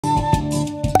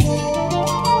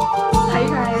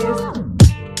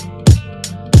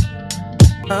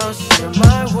I'll share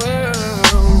my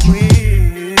world with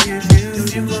you.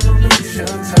 You gonna lose your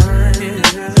time.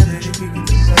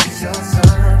 Waste your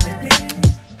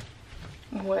time.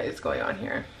 What is going on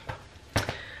here?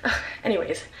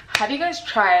 Anyways, have you guys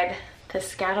tried the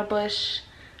Scaddabush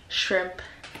shrimp?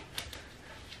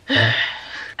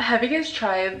 Have you guys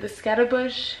tried the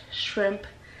Scaddabush shrimp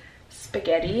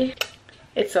spaghetti?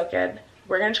 It's so good.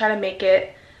 We're gonna try to make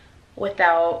it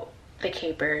without the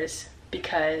capers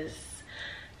because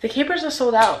the capers are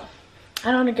sold out. I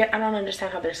don't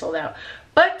understand how they're sold out,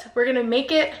 but we're gonna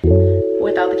make it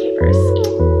without the capers.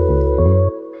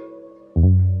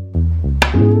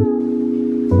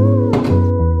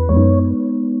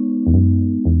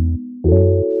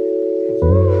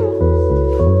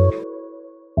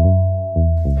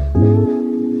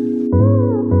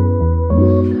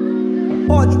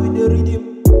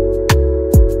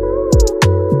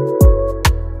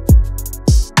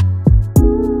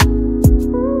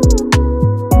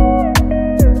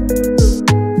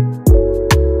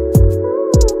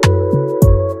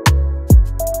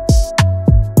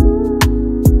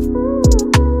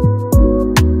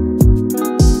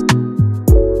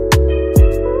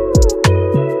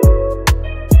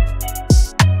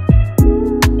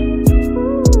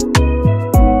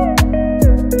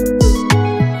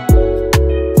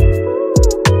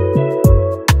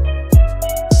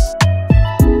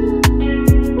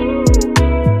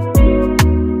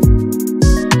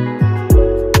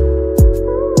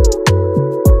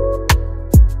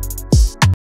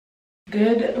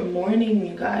 Good morning,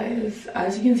 you guys.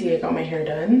 As you can see, I got my hair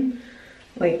done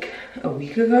like a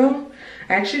week ago.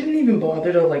 I actually didn't even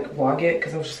bother to like vlog it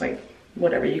because I was just like,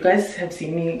 whatever. You guys have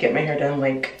seen me get my hair done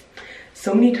like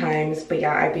so many times, but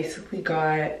yeah, I basically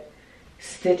got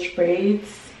stitch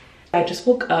braids. I just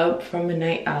woke up from a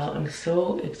night out. I'm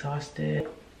so exhausted.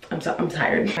 I'm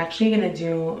tired. I'm actually gonna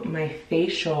do my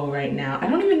facial right now. I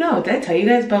don't even know, did I tell you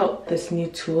guys about this new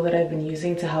tool that I've been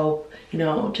using to help, you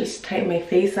know, just tighten my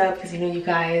face up? Because you know, you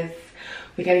guys,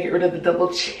 we gotta get rid of the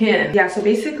double chin. Yeah, so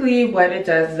basically what it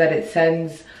does is that it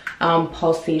sends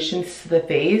pulsations to the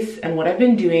face, and what I've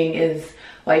been doing is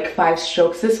like 5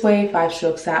 strokes this way, 5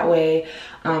 strokes that way,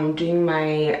 doing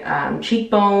my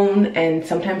cheekbone, and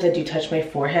sometimes I do touch my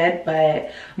forehead,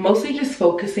 but mostly just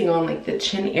focusing on like the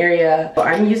chin area. So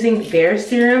I'm using their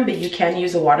serum, but you can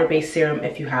use a water-based serum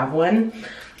if you have one,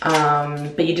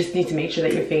 but you just need to make sure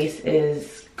that your face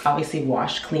is obviously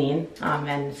washed clean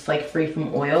and it's like free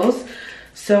from oils.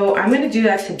 So I'm gonna do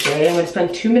that today. I'm gonna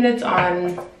spend 2 minutes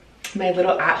on my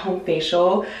little at-home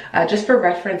facial. Just for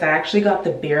reference, I actually got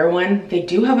the Bare one. They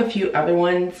do have a few other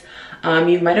ones.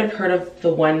 You might have heard of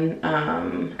the one,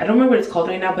 I don't remember what it's called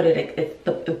right now, but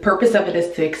the purpose of it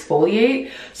is to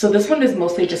exfoliate. So this one is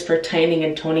mostly just for tightening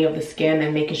and toning of the skin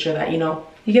and making sure that, you know,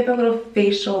 you get that little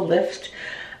facial lift.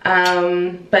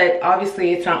 But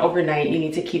obviously it's not overnight. You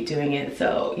need to keep doing it.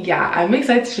 So yeah, I'm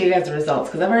excited to show you guys the results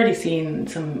because I've already seen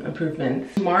some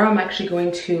improvements. Tomorrow I'm actually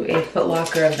going to a Foot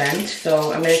Locker event,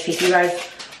 so I'm going to take you guys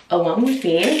along with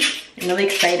me. I'm really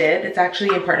excited. It's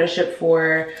actually in partnership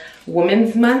for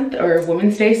Women's Month, or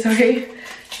Women's Day, sorry.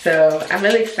 So I'm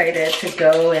really excited to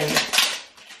go and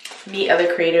meet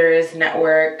other creators,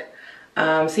 network.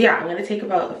 So yeah, I'm going to take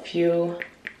about a few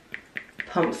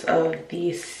pumps of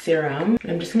the serum.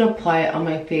 I'm just gonna apply it on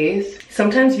my face.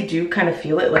 Sometimes you do kind of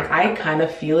feel it, like I kind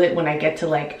of feel it when I get to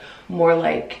like more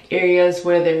like areas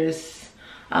where there's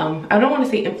I don't want to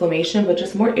say inflammation, but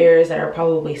just more areas that are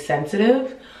probably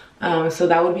sensitive. So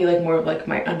that would be like more of like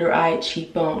my under eye,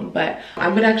 cheekbone. But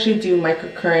I'm gonna actually do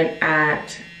microcurrent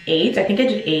at 8. I think I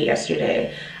did 8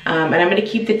 yesterday, and I'm gonna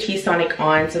keep the T-Sonic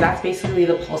on, so that's basically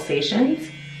the pulsations,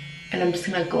 and I'm just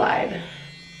gonna glide.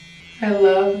 I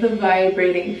love the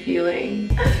vibrating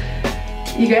feeling.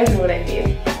 You guys know what I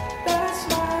mean.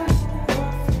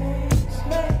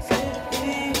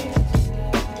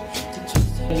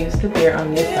 I used the Bare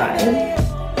on this side,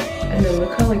 and then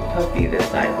look how like puffy this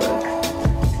side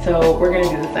looks. So we're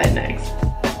gonna do this side next.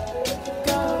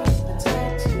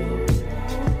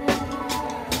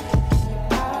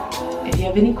 If you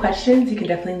have any questions, you can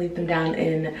definitely leave them down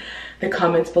in the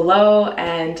comments below,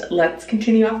 and let's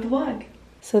continue off the vlog.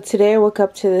 So today I woke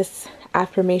up to this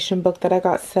affirmation book that I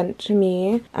got sent to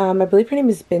me. I believe her name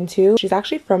is Bintu. She's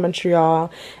actually from Montreal,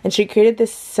 and she created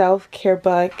this self-care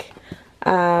book,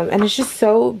 and it's just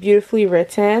so beautifully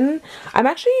written. I'm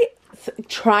actually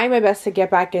trying my best to get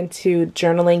back into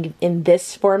journaling in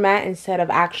this format instead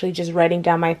of actually just writing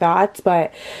down my thoughts,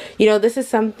 but you know, this is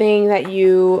something that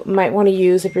you might want to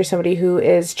use if you're somebody who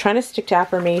is trying to stick to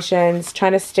affirmations,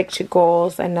 trying to stick to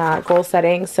goals and goal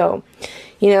setting. So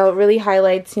You know, it really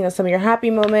highlights, you know, some of your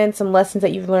happy moments, some lessons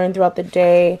that you've learned throughout the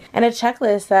day, and a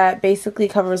checklist that basically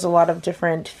covers a lot of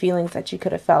different feelings that you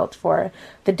could have felt for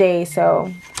the day.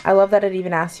 So I love that it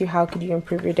even asks you how could you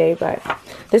improve your day. But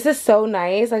this is so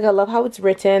nice. Like, I love how it's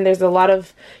written. There's a lot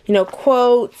of, you know,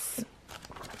 quotes,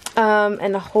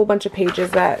 and a whole bunch of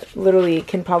pages that literally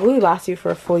can probably last you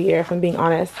for a full year, if I'm being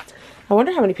honest. I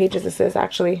wonder how many pages this is,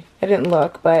 actually. I didn't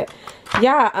look, but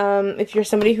yeah, if you're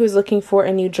somebody who's looking for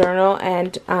a new journal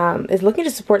and is looking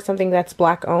to support something that's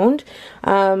Black owned,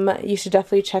 you should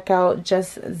definitely check out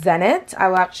Just Zen It. I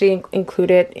will actually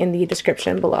include it in the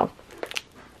description below.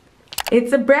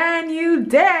 It's a brand new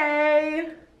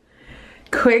day.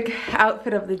 Quick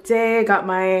outfit of the day. I got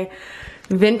my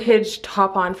vintage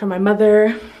top on from my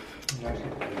mother.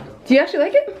 Do you actually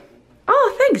like it?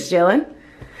 Oh, thanks, Jalen.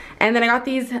 And then I got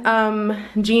these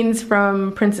jeans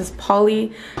from Princess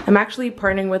Polly. I'm actually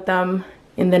partnering with them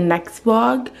in the next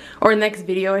vlog, or next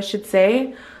video I should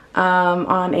say,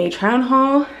 on a try on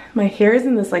haul. My hair is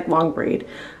in this like long braid.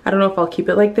 I don't know if I'll keep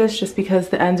it like this just because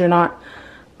the ends are not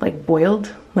like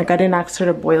boiled. Like, I didn't actually sort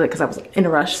of boil it because I was in a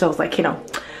rush, so I was like, you know,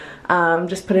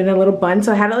 just put it in a little bun.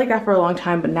 So I had it like that for a long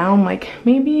time, but now I'm like,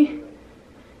 maybe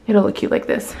it'll look cute like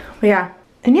this. But yeah,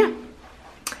 and yeah.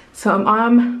 So I'm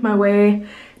on my way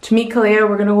to meet Kalea.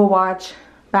 We're gonna go watch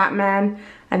Batman,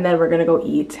 and then we're gonna go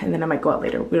eat, and then I might go out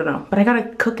later. We don't know. But I gotta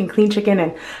cook and clean chicken,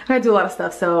 and I gotta do a lot of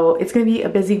stuff, so it's gonna be a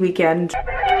busy weekend.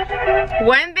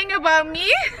 One thing about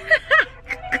me,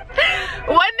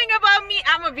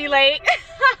 I'm gonna be late.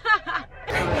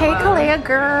 Hey, Kalea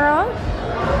girl.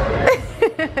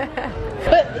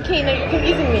 But okay, now you're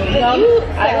confusing me. No, You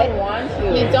I said don't want to.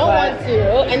 you don't want to,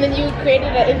 and then you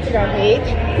created an Instagram page.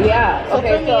 Yeah. So Okay.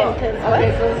 fill me in, 'cause what?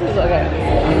 Okay. So this is okay.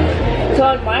 So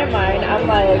in my mind, I'm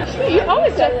like, You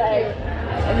always so just like,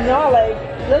 no, like,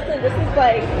 listen, this is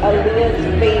like Aaliyah's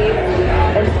Faith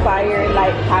inspired,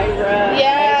 like Kyra.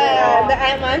 Yeah, the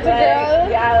Atlanta girls.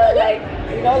 Yeah, like,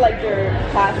 you know, like your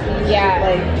classy. Yeah.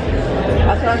 Like,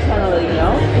 that's what I'm trying to, like, you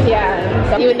know.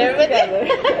 Yeah. You would never put that.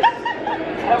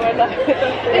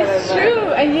 It's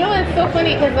true, and you know it's so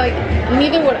funny because like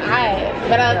neither would I.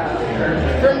 But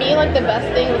for me, like the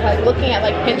best thing was like looking at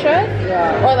like Pinterest,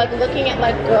 or like looking at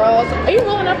like girls. Are you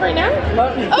rolling up right now?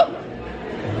 Oh,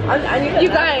 I need you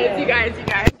guys. Look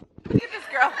at this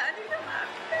girl.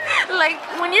 Like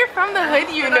when you're from the hood,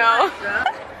 you know.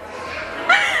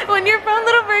 When you're from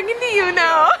Little Burgundy, you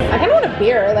know. I kind of want a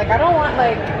beer. Like I don't want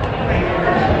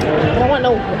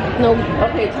no.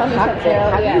 Okay, tell me something.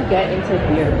 How do you get into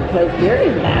beer? Because beer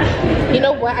is nasty. You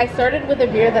know what? I started with a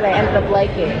beer that I ended up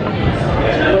liking,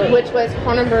 which was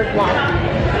Kronenberg Blanc.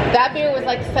 That beer was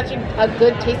like such a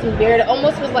good tasting beer. It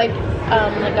almost was like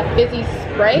a fizzy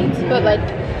Sprite, but like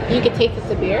you could taste it's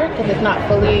a beer because it's not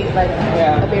fully like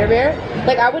a beer.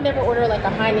 Like I would never order like a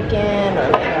Heineken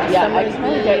or like a I just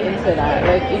want to get into that.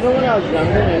 Like even when I was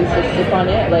younger and I used to sip on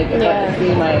it, like if I could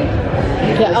see my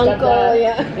uncle,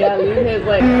 leave his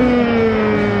like.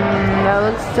 That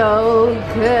looks so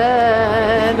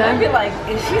good. I'd be like,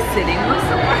 is she sitting with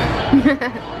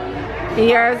someone? You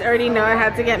guys already know I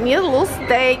had to get me a little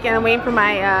steak, and I'm waiting for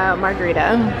my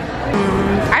margarita.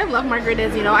 I love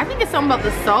margaritas, you know. I think it's something about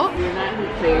the salt. You're not who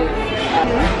plays.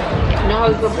 No, I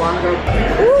was the blonde girl.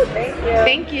 Ooh, thank you.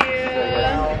 Thank you.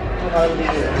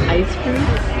 Ice cream?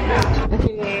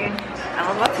 Okay.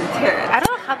 I'm about to tear it. I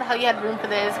don't know how the hell you had room for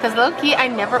this, because low key, I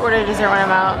never order dessert when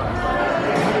I'm out.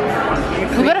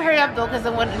 You better hurry up though, because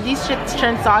these shits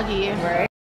turn soggy. Right.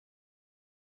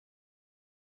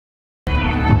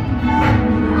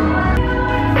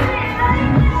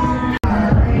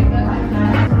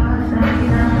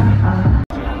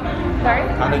 Sorry?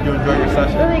 How did you enjoy your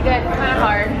session? Really good, kind of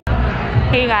hard.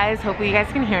 Hey guys, hopefully you guys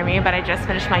can hear me, but I just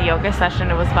finished my yoga session.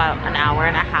 It was about an hour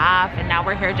and a half, and now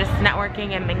we're here just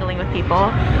networking and mingling with people.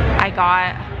 I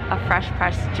got a fresh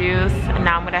pressed juice, and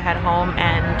now I'm gonna head home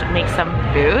and make some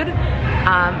food.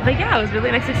 But yeah, it was a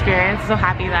really nice experience. So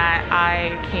happy that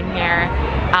I came here.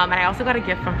 And I also got a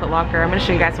gift from Foot Locker. I'm gonna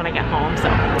show you guys when I get home. So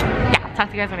yeah, I'll talk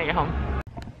to you guys when I get home.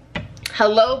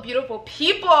 Hello, beautiful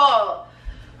people.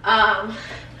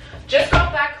 Just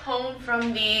got back home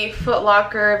from the Foot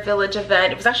Locker Village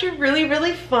event. It was actually really,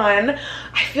 really fun.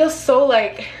 I feel so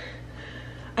like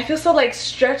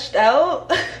stretched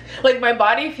out. Like my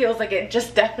body feels like it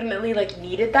just definitely like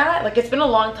needed that. Like it's been a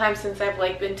long time since I've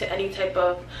like been to any type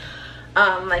of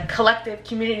like collective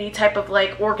community type of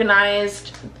like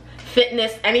organized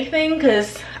fitness anything,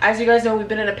 because as you guys know, we've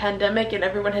been in a pandemic and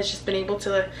everyone has just been able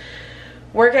to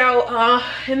work out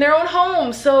in their own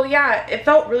home. So yeah, it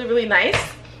felt really, really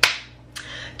nice.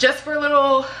 Just for a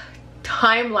little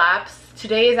time lapse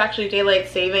today is actually daylight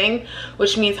saving,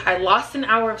 which means I lost an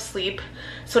hour of sleep.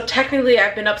 So technically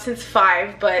I've been up since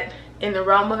 5, but in the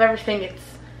realm of everything,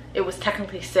 it was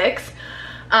technically 6.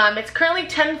 It's currently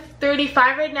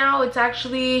 10:35 right now. It's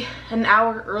actually an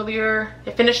hour earlier.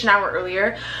 It finished an hour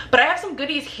earlier, but I have some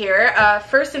goodies here.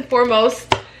 First and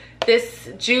foremost, this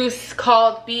juice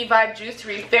called Bee Vibe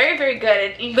Juicery. Very, very good.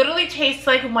 It literally tastes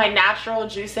like my natural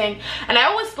juicing, and I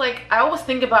always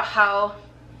think about how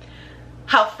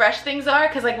fresh things are,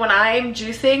 because like when I'm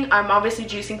juicing, I'm obviously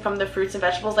juicing from the fruits and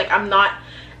vegetables. Like I'm not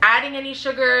adding any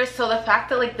sugar, so the fact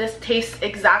that like this tastes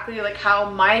exactly like how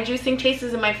my juicing tastes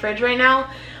in my fridge right now,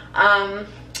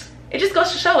 it just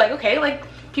goes to show like, okay, like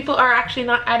people are actually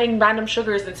not adding random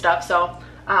sugars and stuff. So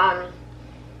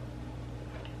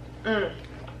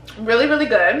really, really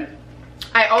good.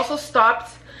 I also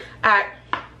stopped at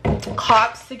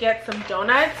Cops to get some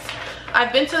donuts.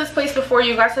 I've been to this place before.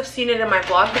 You guys have seen it in my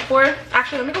vlog before.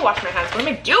 Actually, let me go wash my hands. What am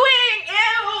I doing?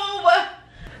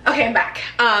 Ew. Okay, I'm back.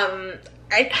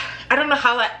 I don't know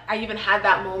how I even had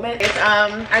that moment.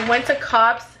 I went to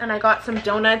Cops and I got some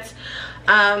donuts.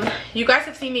 You guys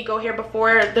have seen me go here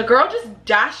before. The girl just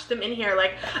dashed them in here.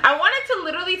 Like, I wanted to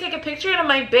literally take a picture and I'm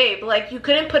like, babe, like you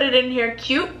couldn't put it in here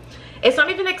cute. It's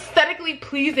not even aesthetically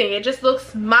pleasing. It just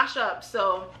looks mashed up.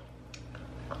 So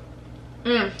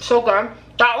so good.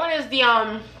 That one is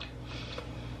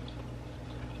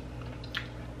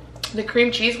the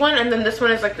cream cheese one, and then this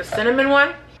one is like the cinnamon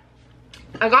one.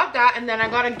 I got that, and then I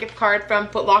got a gift card from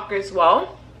Foot Locker as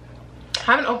well. I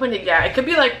haven't opened it yet. It could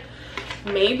be like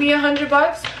maybe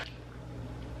 $100.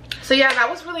 So yeah, that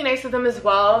was really nice of them as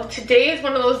well. Today is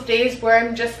one of those days where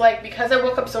I'm just like, because I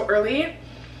woke up so early,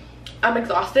 I'm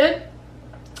exhausted.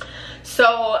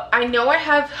 So I know I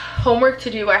have homework to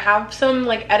do. I have some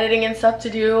like editing and stuff to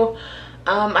do.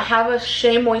 I have a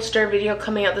Shea Moisture video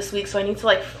coming out this week, so I need to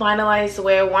like finalize the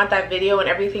way I want that video and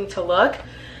everything to look.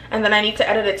 And then I need to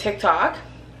edit a TikTok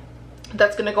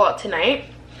that's gonna go out tonight.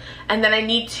 And then I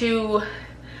need to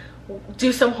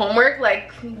do some homework,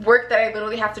 like work that I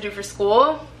literally have to do for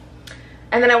school.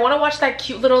 And then I want to watch that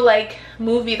cute little like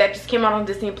movie that just came out on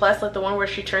Disney Plus, like the one where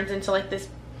she turns into like this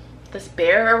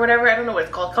bear or whatever. I don't know what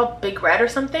it's called Big Red or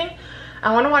something.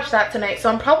 I want to watch that tonight, so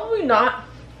I'm probably not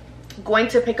going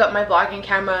to pick up my vlogging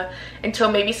camera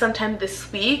until maybe sometime this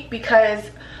week,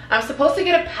 because I'm supposed to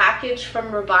get a package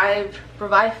from Revive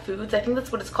Foods. I think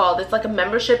that's what it's called. It's like a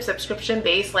membership subscription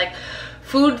based like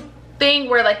food thing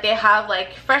where like they have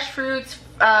like fresh fruits,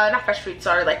 not fresh fruits,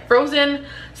 sorry, like frozen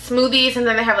smoothies, and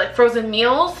then they have like frozen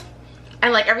meals,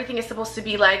 and like everything is supposed to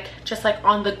be like just like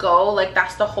on the go. Like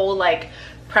that's the whole like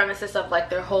premises of like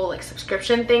their whole like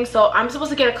subscription thing. So I'm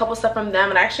supposed to get a couple stuff from them,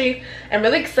 and actually I'm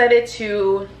really excited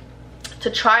to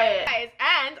try it.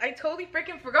 And I totally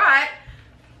freaking forgot,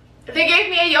 they gave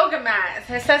me a yoga mat.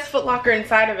 It says Foot Locker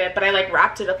inside of it, but I like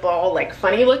wrapped it up all like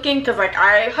funny looking, because like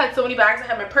I had so many bags. I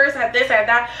had my purse, I had this, I had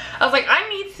that. I was like, I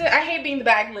hate being the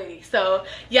bag lady. So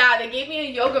yeah, they gave me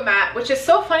a yoga mat, which is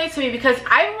so funny to me because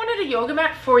I wanted a yoga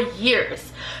mat for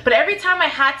years, but every time I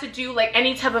had to do like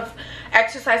any type of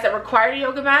exercise that required a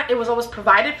yoga mat, it was always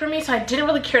provided for me, so I didn't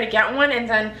really care to get one. And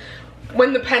then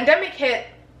when the pandemic hit,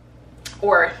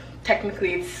 or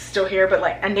technically it's still here but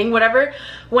like ending, whatever,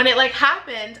 when it like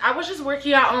happened, I was just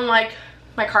working out on like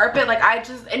my carpet. Like I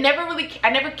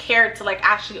never cared to like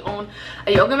actually own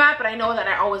a yoga mat, but I know that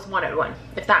I always wanted one,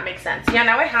 if that makes sense. Yeah,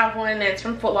 now I have one. It's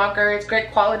from Foot Locker. It's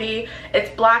great quality.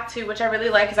 It's black too, which I really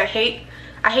like, because I hate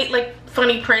like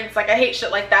funny prints. Like I hate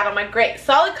shit like that. I'm like, great,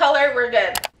 solid color, we're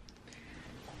good.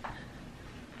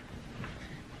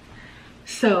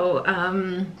 So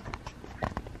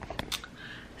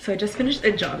so I just finished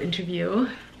a job interview.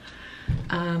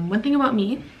 One thing about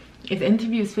me, if the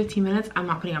interview is 15 minutes, I'm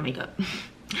not putting on makeup.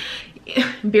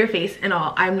 Bare face and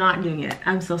all, I'm not doing it.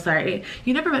 I'm so sorry.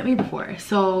 You never met me before,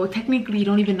 so technically you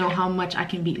don't even know how much I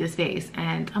can beat this face,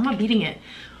 and I'm not beating it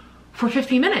for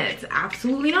 15 minutes.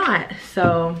 Absolutely not.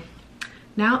 So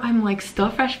now I'm like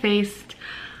still fresh faced.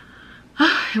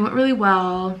 It went really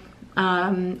well.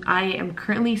 I am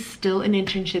currently still in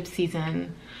internship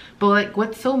season. But like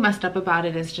what's so messed up about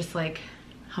it is just like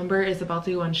Humber is about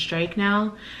to go on strike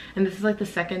now, and this is like the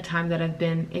second time that I've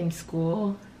been in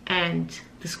school and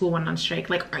the school went on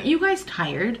strike. Like, aren't you guys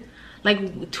tired?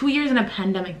 Like 2 years in a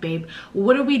pandemic, babe.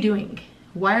 What are we doing?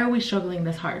 Why are we struggling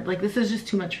this hard? Like this is just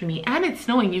too much for me. And it's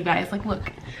snowing, you guys. Like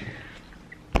look,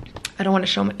 I don't want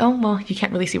to show my, oh well, you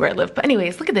can't really see where I live, but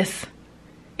anyways, look at this.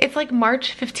 It's like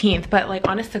March 15th, but like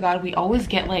honest to God, we always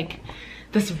get like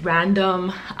this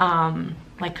random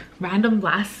random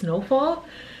last snowfall.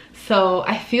 So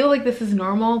I feel like this is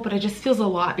normal, but it just feels a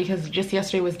lot because just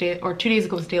yesterday was 2 days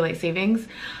ago was daylight savings.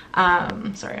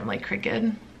 Sorry, I'm like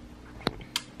crooked.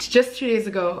 Just 2 days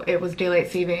ago, it was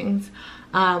daylight savings,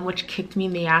 which kicked me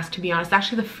in the ass, to be honest.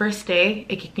 Actually, the first day,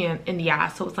 it kicked me in the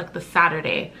ass. So it was like the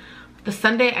Saturday. The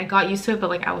Sunday, I got used to it, but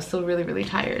like I was still really, really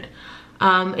tired.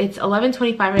 It's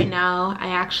 11:25 right now. I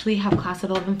actually have class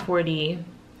at 11:40.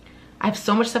 I have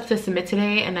so much stuff to submit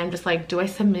today, and I'm just like, do I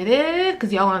submit it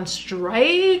because y'all on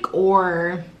strike,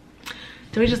 or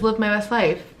do I just live my best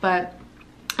life? But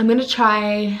I'm gonna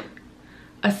try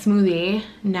a smoothie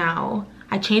now.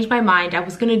 I changed my mind. I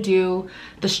was gonna do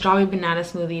the strawberry banana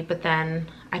smoothie, but then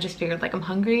I just figured like I'm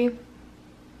hungry,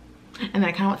 and then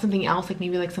I kind of want something else, like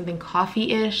maybe like something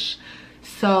coffee-ish.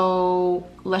 So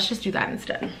let's just do that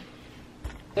instead.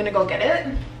 I'm gonna go get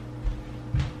it.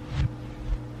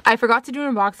 I forgot to do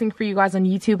an unboxing for you guys on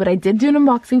YouTube, but I did do an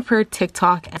unboxing for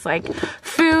TikTok. It's like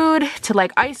food to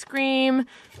like ice cream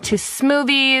to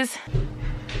smoothies.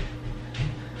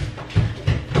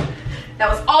 That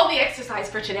was all the exercise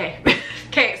for today.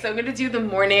 Okay, so I'm gonna do the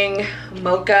morning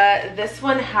mocha. This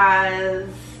one has,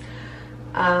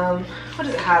 what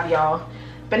does it have, y'all?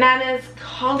 Bananas,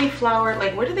 cauliflower,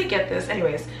 like where do they get this?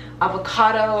 Anyways,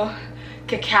 avocado,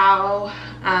 cacao,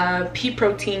 pea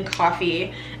protein,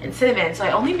 coffee, and cinnamon. So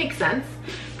it only makes sense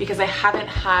because I haven't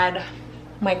had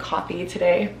my coffee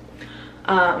today.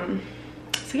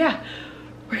 So yeah,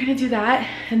 we're gonna do that.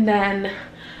 And then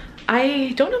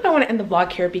I don't know if I want to end the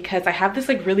vlog here because I have this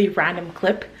like really random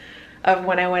clip of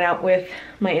when I went out with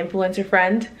my influencer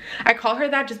friend. I call her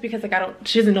that just because like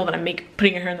she doesn't know that I'm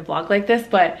putting her in the vlog like this,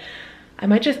 but I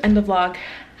might just end the vlog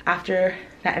after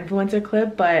that influencer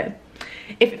clip. But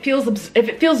if it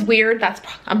feels weird,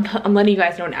 I'm letting you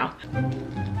guys know now.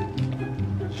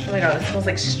 Oh my god, it smells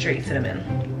like straight cinnamon.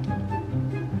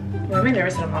 Why am I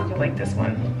nervous that I'm not gonna like this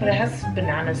one? But it has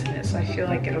bananas in it, so I feel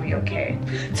like it'll be okay.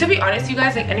 To be honest, you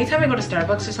guys, like anytime I go to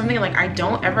Starbucks or something, like I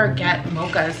don't ever get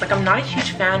mochas. Like I'm not a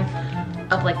huge fan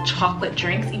of like chocolate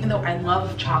drinks, even though I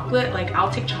love chocolate. Like I'll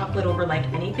take chocolate over like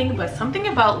anything, but something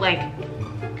about like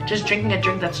just drinking a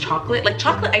drink that's chocolate, like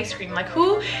chocolate ice cream, like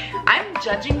who? I'm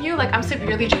judging you, like I'm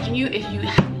severely judging you if you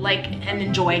like and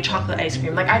enjoy chocolate ice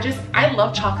cream. Like I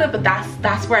love chocolate, but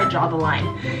that's where I draw the line.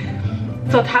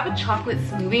 So to have a chocolate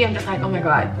smoothie, I'm just like, oh my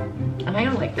god, am I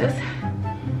gonna like this?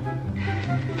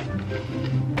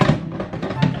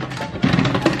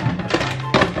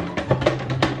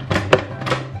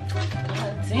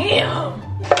 God damn.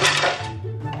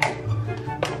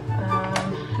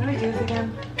 How do I do this again?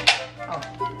 Oh.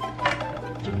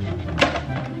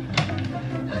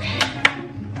 Okay.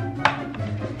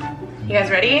 You guys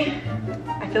ready?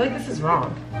 I feel like this is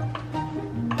wrong.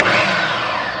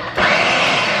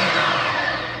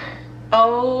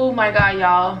 Oh my god,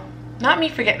 y'all. Not me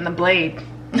forgetting the blade.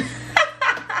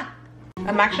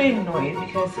 I'm actually annoyed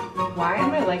because why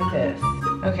am I like this?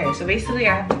 Okay, so basically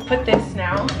I have to put this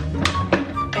now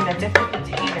in a different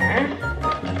container.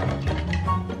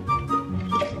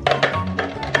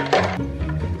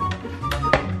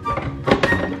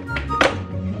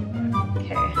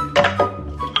 Okay. I'm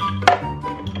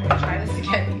gonna try this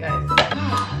again, you guys.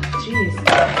 Jeez.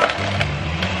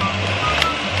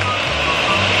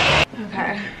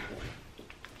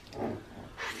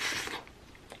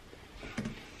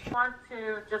 Want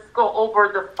to just go over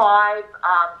the 5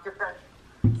 different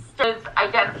stages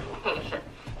identification,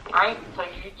 right? So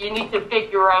you need to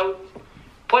figure out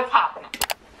what's happening.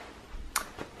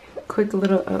 Quick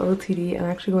little OOTD. I'm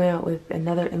actually going out with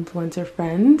another influencer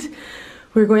friend.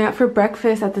 We're going out for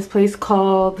breakfast at this place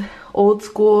called Old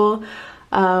School.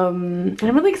 And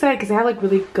I'm really excited because they have like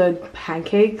really good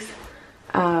pancakes,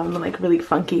 like really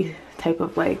funky type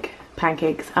of like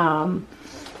pancakes.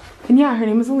 And yeah, her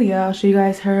name is Aaliyah. I'll show you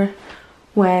guys her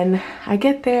when I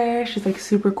get there. She's like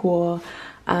super cool.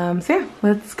 So yeah,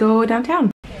 let's go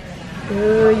downtown.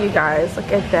 Ooh, you guys,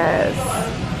 look at this.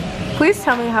 Please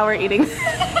tell me how we're eating.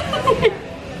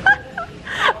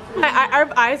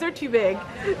 Our eyes are too big.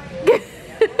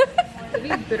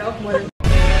 We bit off more than